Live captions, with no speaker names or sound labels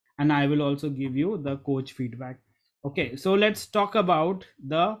and I will also give you the coach feedback. Okay, so let's talk about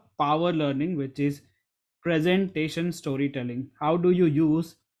the power learning, which is presentation storytelling. How do you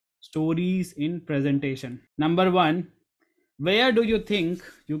use stories in presentation? Number one, where do you think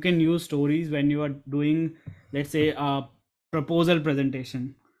you can use stories when you are doing, let's say, a proposal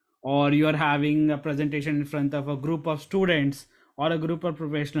presentation, or you are having a presentation in front of a group of students or a group of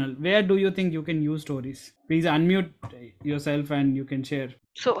professional? Where do you think you can use stories? Please unmute yourself and you can share.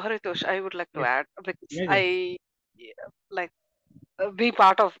 So, Haritosh, I would like to Yes, add because yes, yes. I like be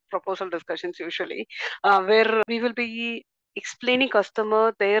part of proposal discussions usually, where we will be explaining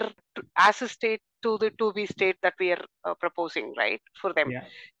customer their as a state to the to be state that we are proposing, right, for them. Yeah.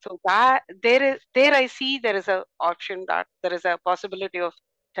 So that there I see there is a option that there is a possibility of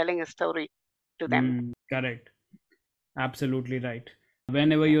telling a story to them. Correct. Absolutely right.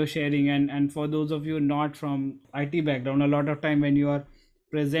 Whenever Yeah. you're sharing, and for those of you not from IT background, a lot of time when you are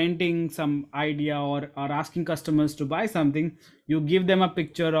presenting some idea, or asking customers to buy something, you give them a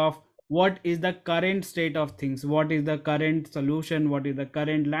picture of what is the current state of things, what is the current solution, what is the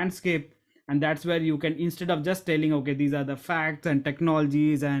current landscape. And that's where you can, instead of just telling, okay, these are the facts and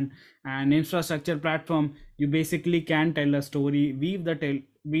technologies and infrastructure platform, you basically can tell a story,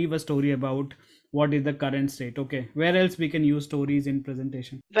 weave a story about what is the current state. Okay, where else we can use stories in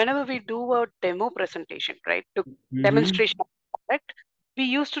presentation? Whenever we do a demo presentation, right, to Mm-hmm. demonstration of product, we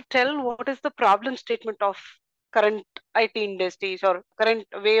used to tell what is the problem statement of current IT industries or current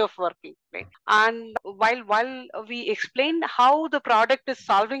way of working, right? And while we explain how the product is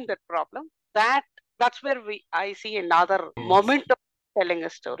solving that problem, that's where we I see another Yes, moment of telling a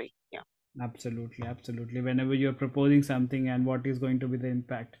story. Yeah. absolutely, absolutely. Whenever you're proposing something and what is going to be the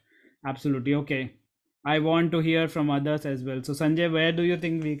impact. Absolutely. Okay, I want to hear from others as well. So Sanjay, where do you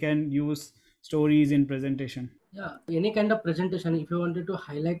think we can use stories in presentation? Yeah, any kind of presentation, if you wanted to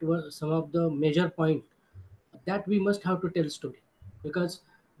highlight some of the major point, that we must have to tell story, because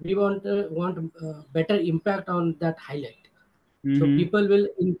we want better impact on that highlight. So Mm-hmm. people will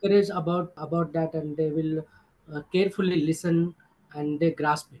encourage about that, and they will carefully listen, and they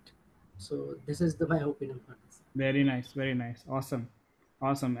grasp it. So this is my opinion for this. Very nice, very nice. Awesome.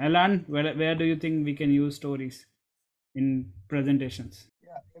 Awesome. Elan, where do you think we can use stories in presentations?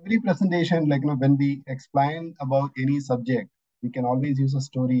 Yeah, every presentation, like when we explain about any subject, we can always use a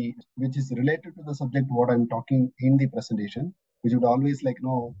story which is related to the subject what I'm talking in the presentation, which would always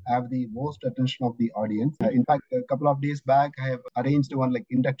have the most attention of the audience. In fact, a couple of days back, I have arranged one like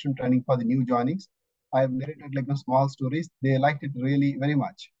induction training for the new joinings. I have narrated small stories. They liked it really very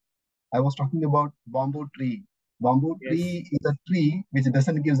much. I was talking about bamboo tree. Bamboo Yes. tree is a tree which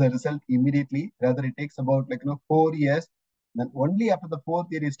doesn't give a result immediately. Rather, it takes about 4 years. Then only after the fourth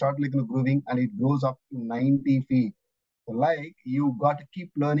year it starts growing, and it grows up to 90 feet. So like you got to keep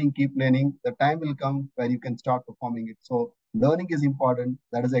learning, keep learning. The time will come where you can start performing it. So learning is important.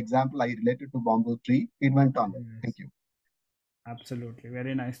 That is an example I related to bamboo tree. It went on. Yes. Thank you. Absolutely.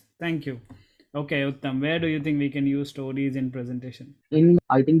 Very nice. Thank you. Okay, Uttam, where do you think we can use stories in presentation? In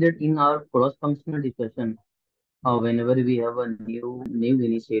I think that in our cross-functional discussion, whenever we have a new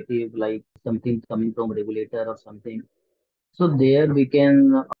initiative like something coming from regulator or something, so there we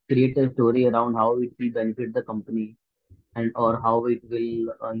can create a story around how it will benefit the company and or how it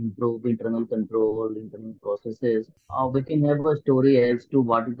will improve internal control, internal processes. We can have a story as to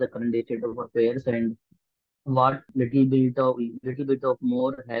what is the current state of affairs and what little bit of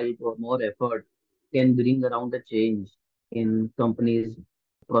more help or more effort can bring around a change in companies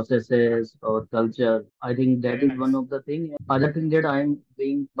processes or culture. I think that Very is one nice. of the thing. Other thing that I'm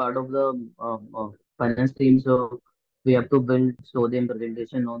being part of the finance team, so we have to build show them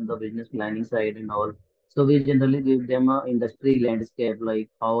presentation on the business planning side and all. So we generally give them a industry landscape, like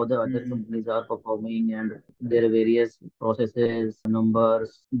how the other Mhm. companies are performing and their various processes,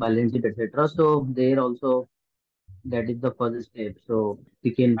 numbers, balance sheet, etc. So there also that is the first step. So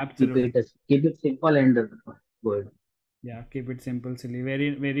we can Absolutely. keep it simple and good. Yeah, keep it simple, silly.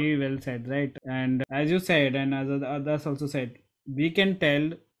 Very, very well said, right? And as you said, and as others also said, we can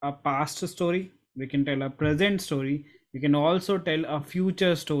tell a past story, we can tell a present story, we can also tell a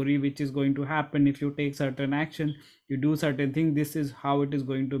future story, which is going to happen if you take certain action, you do certain thing. This is how it is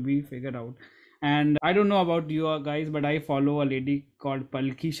going to be figured out. And I don't know about you guys, but I follow a lady called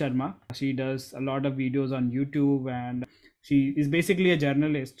Palki Sharma. She does a lot of videos on YouTube, and she is basically a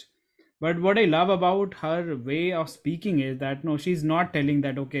journalist. But what I love about her way of speaking is that no, she's not telling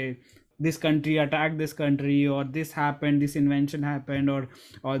that, okay, this country attacked this country, or this happened, this invention happened,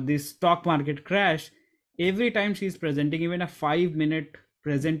 or this stock market crash. Every time she's presenting even a 5 minute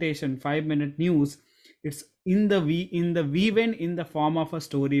presentation, 5 minute news, it's in the weave in the form of a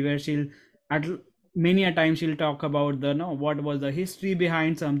story, where she'll at many a time she'll talk about the no what was the history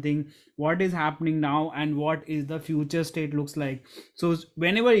behind something, what is happening now, and what is the future state looks like. So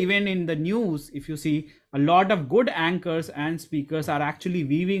whenever, even in the news, if you see, a lot of good anchors and speakers are actually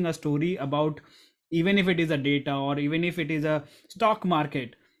weaving a story about, even if it is a data or even if it is a stock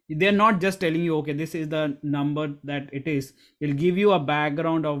market, they're not just telling you, okay, this is the number that it is. They'll give you a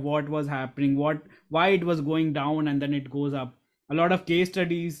background of what was happening, why it was going down and then it goes up. A lot of case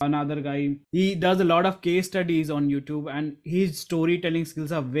studies. Another guy, he does a lot of case studies on YouTube, and his storytelling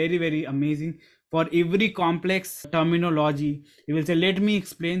skills are very, very amazing. For every complex terminology, he will say, let me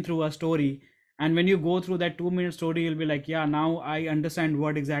explain through a story. And when you go through that 2 minute story, you'll be like, yeah, now I understand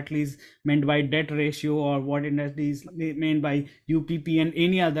what exactly is meant by debt ratio, or what exactly is meant by UPP and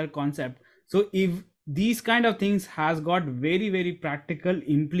any other concept. So if these kind of things has got very, very practical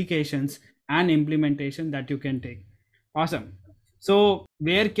implications and implementation that you can take. Awesome. So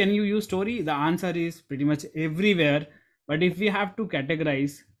where can you use story? The answer is pretty much everywhere. But if we have to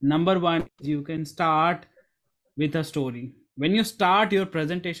categorize, number one, you can start with a story. When you start your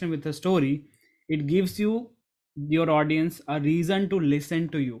presentation with a story, it gives your audience a reason to listen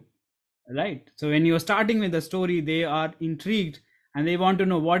to you, right? So when you're starting with a story, they are intrigued and they want to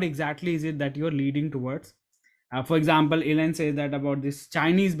know what exactly is it that you're leading towards. For example, Ellen says that about this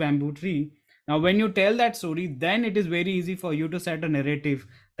Chinese bamboo tree. Now when you tell that story, then it is very easy for you to set a narrative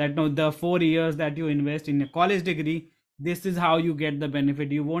that, no, the 4 years that you invest in a college degree, this is how you get the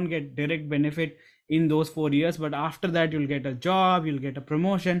benefit. You won't get direct benefit in those 4 years, but after that you'll get a job, you'll get a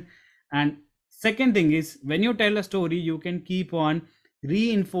promotion. And second thing is, when you tell a story, you can keep on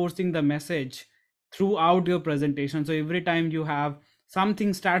reinforcing the message throughout your presentation. So every time you have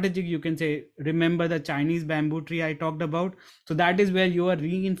something strategic, you can say, remember the Chinese bamboo tree I talked about. So that is where you are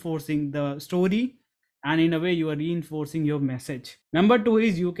reinforcing the story, and in a way you are reinforcing your message. Number two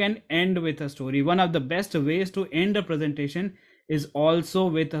is, you can end with a story. One of the best ways to end a presentation is also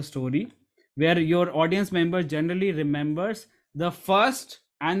with a story, where your audience member generally remembers the first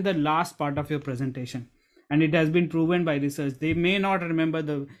and the last part of your presentation. And it has been proven by research, they may not remember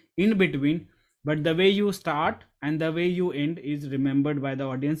the in between, but the way you start and the way you end is remembered by the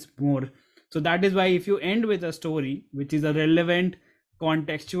audience more. So that is why if you end with a story which is a relevant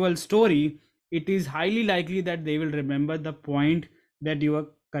contextual story, it is highly likely that they will remember the point that you are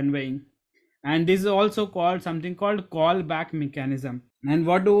conveying. And this is also called something called callback mechanism. And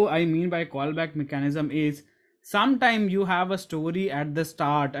what do I mean by callback mechanism is, sometimes you have a story at the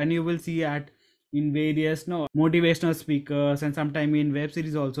start, and you will see in various motivational speakers, and sometimes in web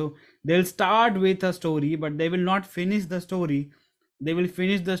series also, they'll start with a story but they will not finish the story. They will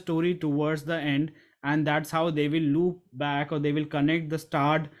finish the story towards the end, and that's how they will loop back, or they will connect the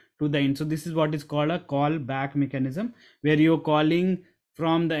start to the end. So this is what is called a callback mechanism, where you're calling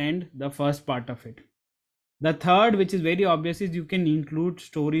from the end the first part of it. The third, which is very obvious, is you can include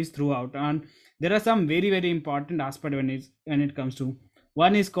stories throughout. And there are some very, very important aspects when it comes to.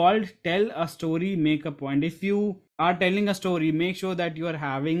 One is called tell a story, make a point. If you are telling a story, make sure that you are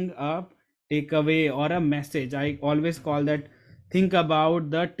having a takeaway or a message. I always call that, think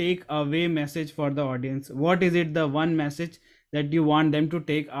about the takeaway message for the audience. What is it, the one message that you want them to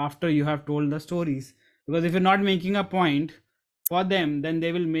take after you have told the stories? Because if you're not making a point for them, then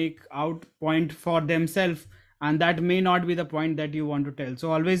they will make out point for themselves, and that may not be the point that you want to tell.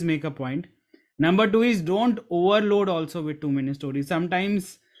 So always make a point. Number two is, don't overload also with too many stories.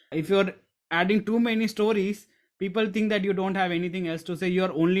 Sometimes if you're adding too many stories, people think that you don't have anything else to say,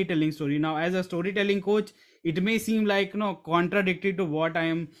 you're only telling story. Now as a storytelling coach, it may seem like contradictory to what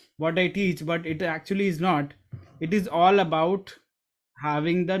I teach, but it actually is not. It is all about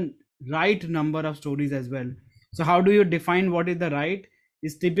having the right number of stories as well. So how do you define what is the right?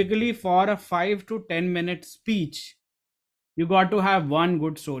 Is typically for a 5 to 10 minute speech, you got to have one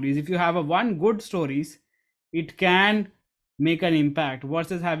good stories. If you have a one good stories, it can make an impact,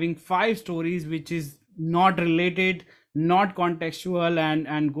 versus having 5 stories which is not related, not contextual,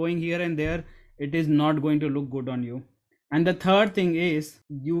 and going here and there. It is not going to look good on you. And the third thing is,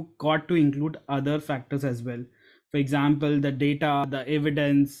 you got to include other factors as well. For example, the data, the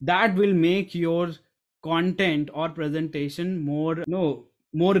evidence that will make your content or presentation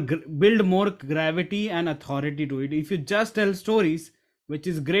build more gravity and authority to it. If you just tell stories, which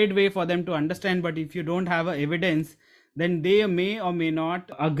is great way for them to understand, but if you don't have evidence, then they may or may not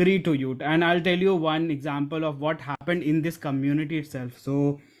agree to you. And I'll tell you one example of what happened in this community itself.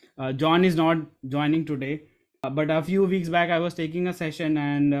 So John is not joining today, but a few weeks back I was taking a session,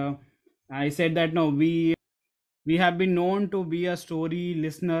 and I said that, no, we We have been known to be a story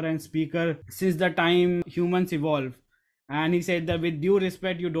listener and speaker since the time humans evolved. And he said that with due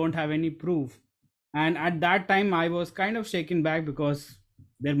respect, you don't have any proof. And at that time, I was kind of shaken back because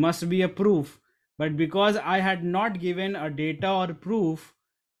there must be a proof. But because I had not given a data or proof,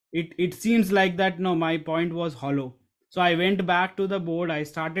 it seems like that no, my point was hollow. So I went back to the board, I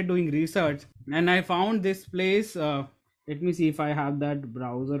started doing research, and I found this place. Let me see if I have that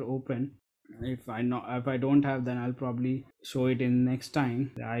browser open. If I don't have, then I'll probably show it in next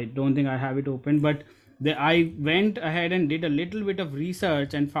time. I don't think I have it open, but I went ahead and did a little bit of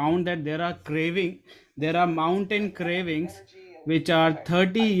research and found that there are mountain cravings which are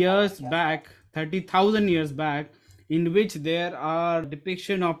 30 years back, 30,000 years back, in which there are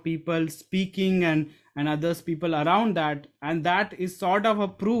depiction of people speaking and others people around that, and that is sort of a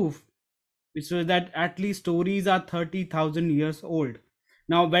proof which shows that at least stories are 30,000 years old.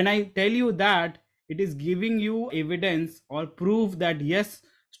 Now, when I tell you that, it is giving you evidence or proof that yes,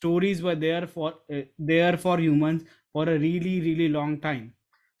 stories were there for humans for a really really long time.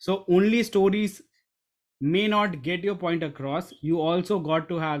 So only stories may not get your point across. You also got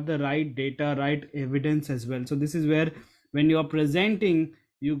to have the right data, right evidence as well. So this is where when you are presenting,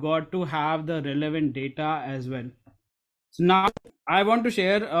 you got to have the relevant data as well. So now I want to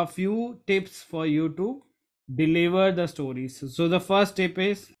share a few tips for you to deliver the stories. So the first tip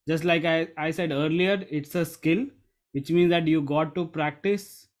is, just like I said earlier, it's a skill, which means that you got to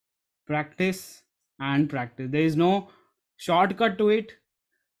practice, practice, and practice. There is no shortcut to it.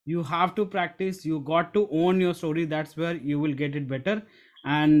 You have to practice, you got to own your story. That's where you will get it better.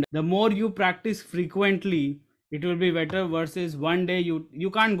 And the more you practice frequently, it will be better, versus one day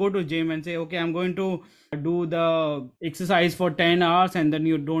you can't go to gym and say, okay, I'm going to do the exercise for 10 hours, and then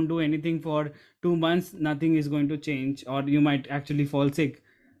you don't do anything for 2 months. Nothing is going to change, or you might actually fall sick.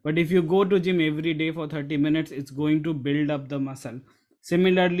 But if you go to gym every day for 30 minutes, it's going to build up the muscle.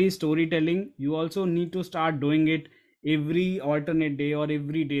 Similarly, storytelling, you also need to start doing it every alternate day or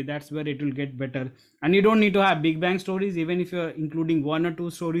every day. That's where it will get better. And you don't need to have big bang stories. Even if you're including 1 or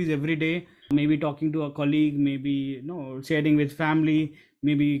 2 stories every day, maybe talking to a colleague, maybe sharing with family,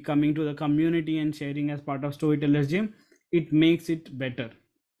 maybe coming to the community and sharing as part of storytellers gym, it makes it better.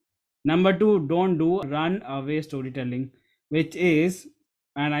 Number 2, don't do run away storytelling, which is,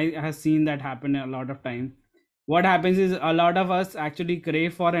 and I have seen that happen a lot of time. What happens is a lot of us actually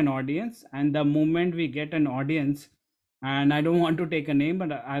crave for an audience, and the moment we get an audience, and I don't want to take a name,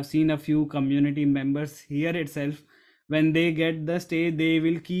 but I've seen a few community members here itself, when they get the stage, they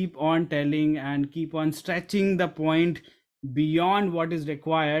will keep on telling and keep on stretching the point beyond what is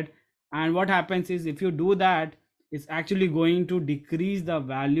required. And what happens is, if you do that, it's actually going to decrease the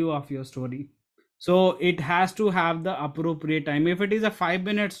value of your story. So it has to have the appropriate time. If it is a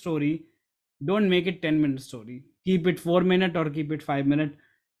 5-minute story, don't make it 10-minute story. Keep it 4-minute or keep it 5-minute.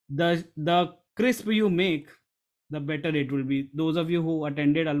 The crisp you make, the better it will be. Those of you who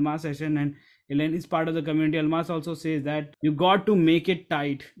attended Alma's session, and Ellen is part of the community, Almas also says that you got to make it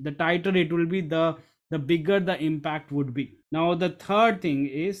tight. The tighter it will be, the bigger the impact would be. Now the third thing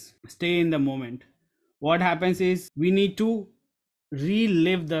is, stay in the moment. What happens is, we need to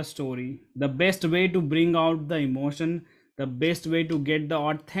relive the story. The best way to bring out the emotion, the best way to get the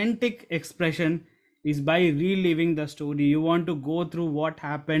authentic expression is by reliving the story. You want to go through what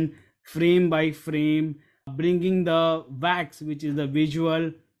happened frame by frame, bringing the wax, which is the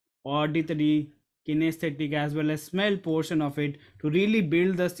visual, auditory, kinesthetic, as well as smell portion of it, to really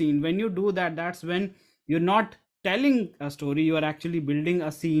build the scene. When you do that, that's when you're not telling a story, you are actually building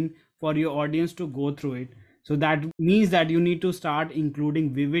a scene for your audience to go through it. So that means that you need to start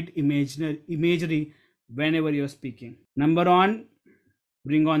including vivid imagery whenever you're speaking. Number one,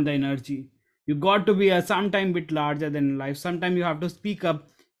 bring on the energy. You got to be a sometime bit larger than life. Sometimes you have to speak up,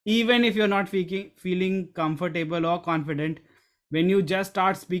 even if you're not feeling comfortable or confident. When you just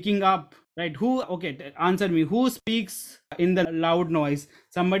start speaking up, right? Answer me. Who speaks in the loud noise?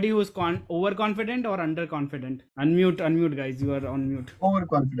 Somebody who's overconfident or underconfident? Unmute, guys. You are on mute.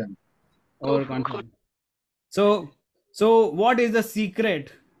 Overconfident. Overconfident. So what is the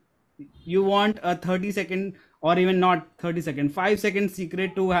secret? You want a 30-second, or even not 30-second, 5-second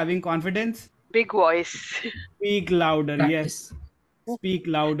secret to having confidence? Big voice. Speak louder. Practice. Yes, speak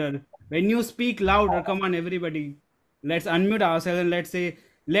louder. When you speak louder, come on everybody, let's unmute ourselves and let's say,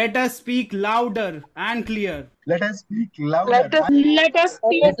 let us speak louder and clear. Let us speak louder. Let us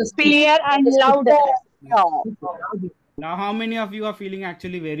speak clear and louder. Now, how many of you are feeling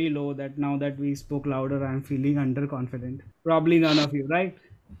actually very low, that now that we spoke louder, I'm feeling underconfident? Probably none of you, right?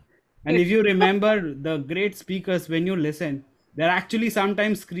 And if you remember the great speakers, when you listen, They're actually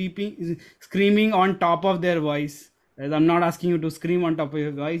sometimes screaming on top of their voice. As I'm not asking you to scream on top of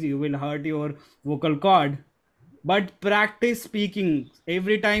your voice, you will hurt your vocal cord. But practice speaking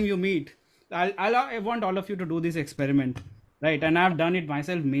every time you meet. I want all of you to do this experiment, right? And I've done it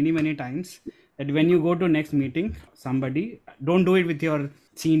myself many times. That when you go to next meeting, somebody, don't do it with your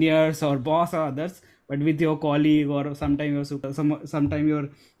seniors or boss or others, but with your colleague or sometime your sometime your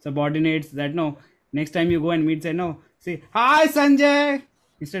subordinates. That no, next time you go and meet, say no, say hi Sanjay.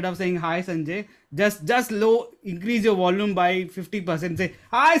 Instead of saying hi Sanjay, just low, increase your volume by 50%. Say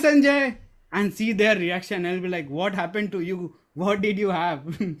hi Sanjay, and see their reaction. I'll be like, what happened to you? What did you have?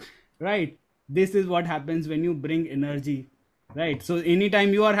 Right? This is what happens when you bring energy. Right? So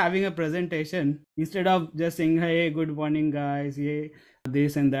anytime you are having a presentation, instead of just saying, hey, good morning guys, yeah,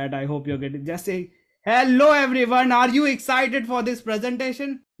 this and that, I hope you're getting, just say, hello everyone, are you excited for this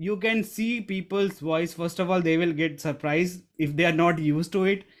presentation? You can see people's voice. First of all, they will get surprised if they are not used to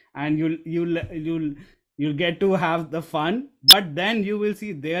it, and you'll get to have the fun, but then you will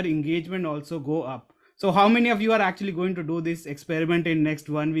see their engagement also go up. So how many of you are actually going to do this experiment in next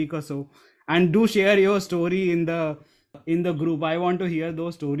 1 week or so? And do share your story in the group. I want to hear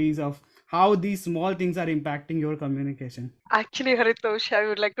those stories of how these small things are impacting your communication. Actually, Haritosh, I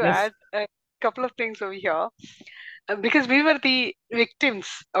would like to Yes. add a couple of things over here. Because we were the victims,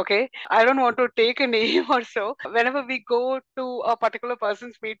 okay? I don't want to take a name or so. Whenever we go to a particular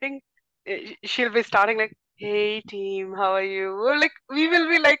person's meeting, she'll be starting like, hey team, how are you? Like, we will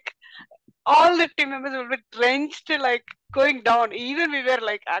be like, all the team members will be drenched, like going down, even we were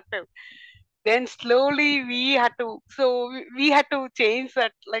like active. Then slowly we had to, we had to change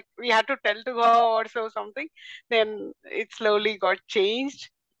that, like we had to tell to her or so something. Then it slowly got changed.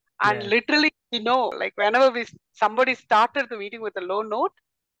 And Yeah. literally, like whenever somebody started the meeting with a low note,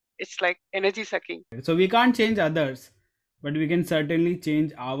 it's like energy sucking. So we can't change others, but we can certainly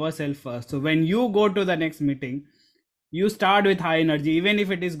change ourselves first. So when you go to the next meeting, you start with high energy. Even if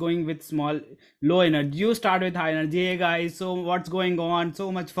it is going with small low energy, you start with high energy. Hey guys, so what's going on?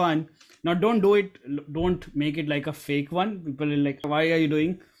 So much fun. Now don't do it, don't make it like a fake one. People will like, why are you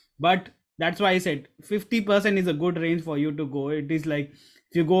doing? But that's why I said 50% is a good range for you to go. It is like,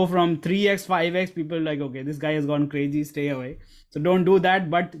 if you go from 3x 5x, people are like, okay, this guy has gone crazy, stay away. So don't do that,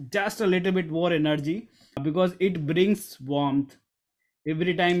 but just a little bit more energy, because it brings warmth.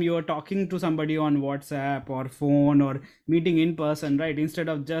 Every time you are talking to somebody on WhatsApp or phone or meeting in person, right, instead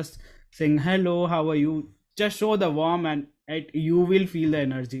of just saying hello, how are you, just show the warm, and you will feel the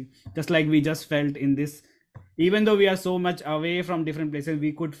energy, just like we just felt in this. Even though we are so much away from different places,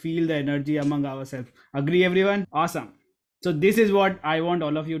 we could feel the energy among ourselves. Agree everyone? Awesome. So this is what I want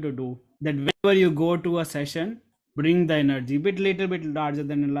all of you to do, that whenever you go to a session, bring the energy, little bit larger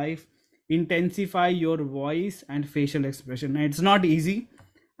than life. Intensify your voice and facial expression. It's not easy,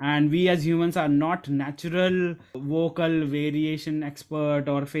 and we as humans are not natural vocal variation expert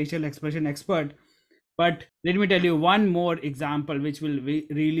or facial expression expert. But let me tell you one more example which will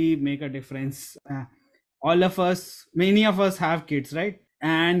really make a difference. All of us, many of us have kids, right?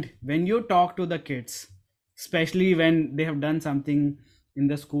 And when you talk to the kids, especially when they have done something in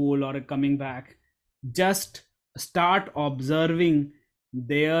the school or coming back, just start observing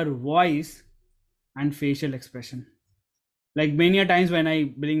their voice and facial expression. Like many a times when I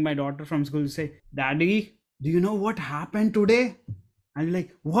bring my daughter from school, say, Daddy, do you know what happened today? I'll be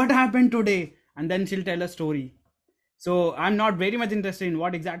like, what happened today? And then she'll tell a story. So I'm not very much interested in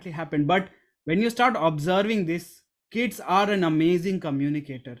what exactly happened, but when you start observing this, kids are an amazing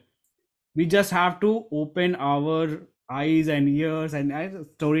communicator. We just have to open our eyes and ears and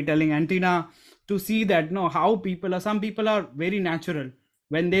storytelling antenna to see that, no, how people are. Some people are very natural.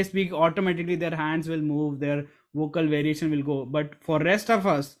 When they speak, automatically their hands will move, their vocal variation will go. But for rest of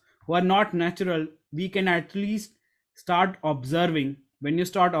us who are not natural, we can at least start observing. When you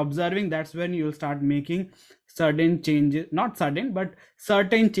start observing, that's when you'll start making certain changes, not sudden, but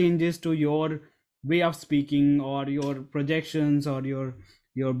certain changes to your way of speaking or your projections or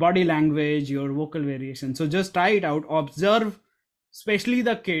your body language, your vocal variation. So just try it out, observe, especially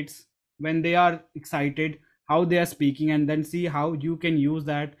the kids when they are excited, how they are speaking, and then see how you can use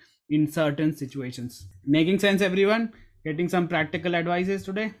that in certain situations. Making sense everyone? Getting some practical advices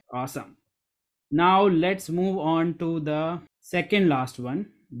today? Awesome. Now let's move on to the second last one,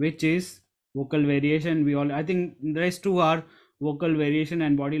 which is vocal variation. I think the rest two are vocal variation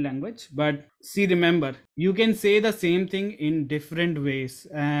and body language. But see, remember, you can say the same thing in different ways.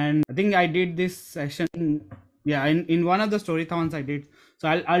 And I think I did this session, yeah, in one of the storythons I did. So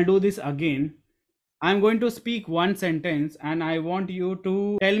I'll do this again. I'm going to speak one sentence and I want you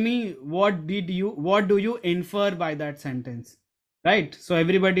to tell me what do you infer by that sentence. right? So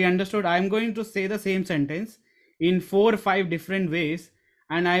everybody understood. I'm going to say the same sentence in 4 or 5 different ways,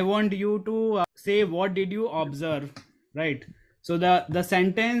 and I want you to say what did you observe, right? So the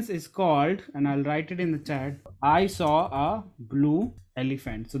sentence is called, and I'll write it in the chat, I saw a blue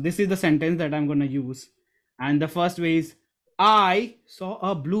elephant. So this is the sentence that I'm going to use, and the first way is I saw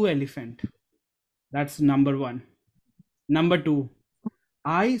a blue elephant. That's number 1. Number 2,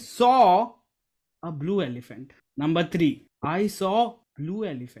 I saw a blue elephant. Number 3, I saw blue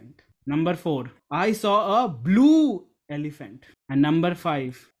elephant. Number 4, I saw a blue elephant. And number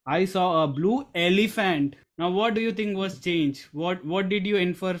 5, I saw a blue elephant. Now what do you think was changed? What did you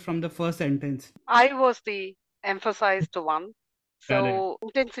infer from the first sentence? I was the emphasized one. Correct. So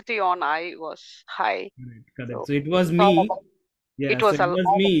intensity on I was high. Correct. So So it was we saw me. that Yeah, it so was it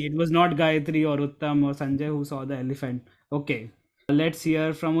was me. It was not Gayatri or Uttam or Sanjay who saw the elephant. Okay. Let's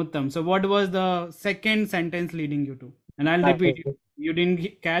hear from Uttam. So what was the second sentence leading you to? And I'll repeat it. You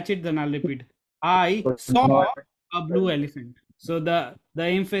didn't catch it, then I'll repeat. I saw a blue elephant. So the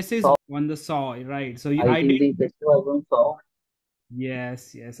emphasis on the saw, right? So I I think didn't. the festival one saw.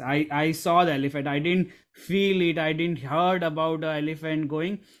 Yes. I saw the elephant. I didn't feel it. I didn't heard about the elephant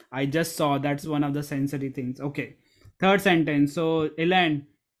going. I just saw. That's one of the sensory things. Okay. Third sentence. So Elan,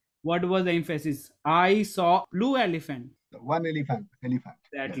 what was the emphasis? I saw blue elephant. One elephant.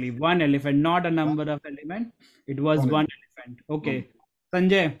 Exactly. Yes. One elephant, not a number of elephant. It was one elephant. Okay.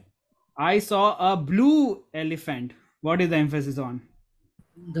 Sanjay, I saw a blue elephant. What is the emphasis on?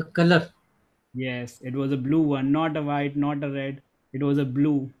 The color. Yes, it was a blue one, not a white, not a red. It was a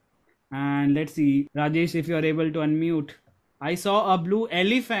blue. And let's see, Rajesh, if you are able to unmute. I saw a blue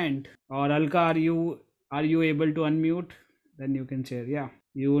elephant. Or Alka, are you able to unmute? Then you can share. Yeah,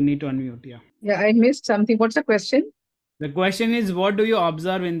 you need to unmute. Yeah. Yeah, I missed something. What's the question? The question is, what do you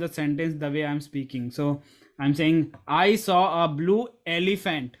observe in the sentence the way I'm speaking? So I'm saying I saw a blue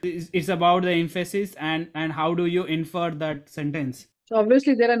elephant. It's about the emphasis and how do you infer that sentence? So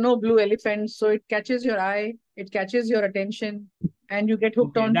obviously there are no blue elephants, so it catches your eye, it catches your attention, and you get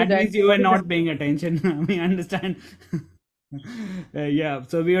hooked Okay, on to that that. means you were not paying attention. We understand. Yeah,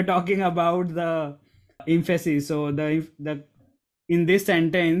 so we are talking about the emphasis. So the in this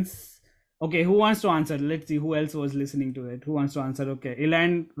sentence, okay, who wants to answer? Let's see who else was listening to it. Who wants to answer? Okay,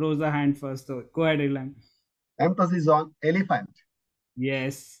 Elan rose the hand first. So go ahead, Elan. Emphasis on elephant.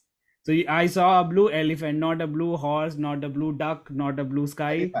 Yes. So I saw a blue elephant, not a blue horse, not a blue duck, not a blue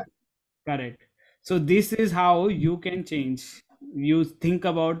sky. Elephant. Correct. So this is how you can change. You think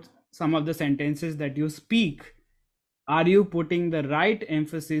about some of the sentences that you speak. Are you putting the right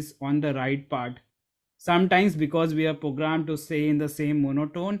emphasis on the right part? Sometimes because we are programmed to say in the same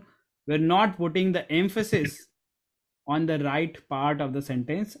monotone, we're not putting the emphasis on the right part of the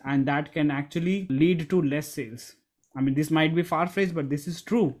sentence, and that can actually lead to less sales. I mean, this might be far-fetched, but this is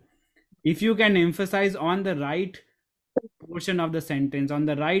true. If you can emphasize on the right portion of the sentence, on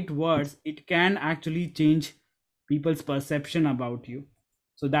the right words, it can actually change people's perception about you.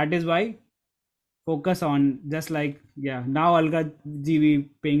 So that is why focus on, just like, yeah, now Alga ji we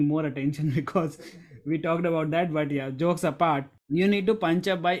paying more attention because we talked about that. But yeah, jokes apart, you need to punch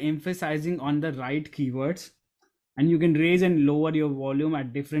up by emphasizing on the right keywords, and you can raise and lower your volume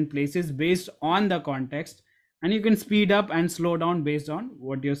at different places based on the context, and you can speed up and slow down based on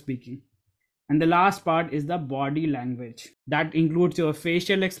what you're speaking. And the last part is the body language. That includes your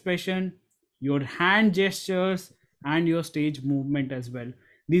facial expression, your hand gestures, and your stage movement as well.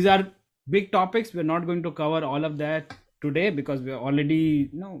 These are big topics. We're not going to cover all of that today because we're already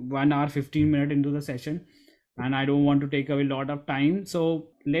 1 hour 15 minutes into the session, and I don't want to take away a lot of time. So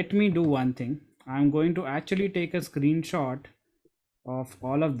let me do one thing. I'm going to actually take a screenshot of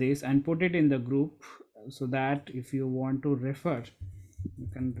all of this and put it in the group so that if you want to refer, you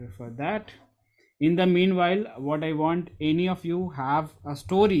can refer that. In the meanwhile, what I want, any of you have a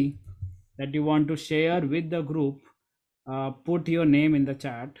story that you want to share with the group, put your name in the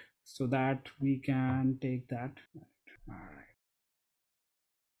chat so that we can take that. All right.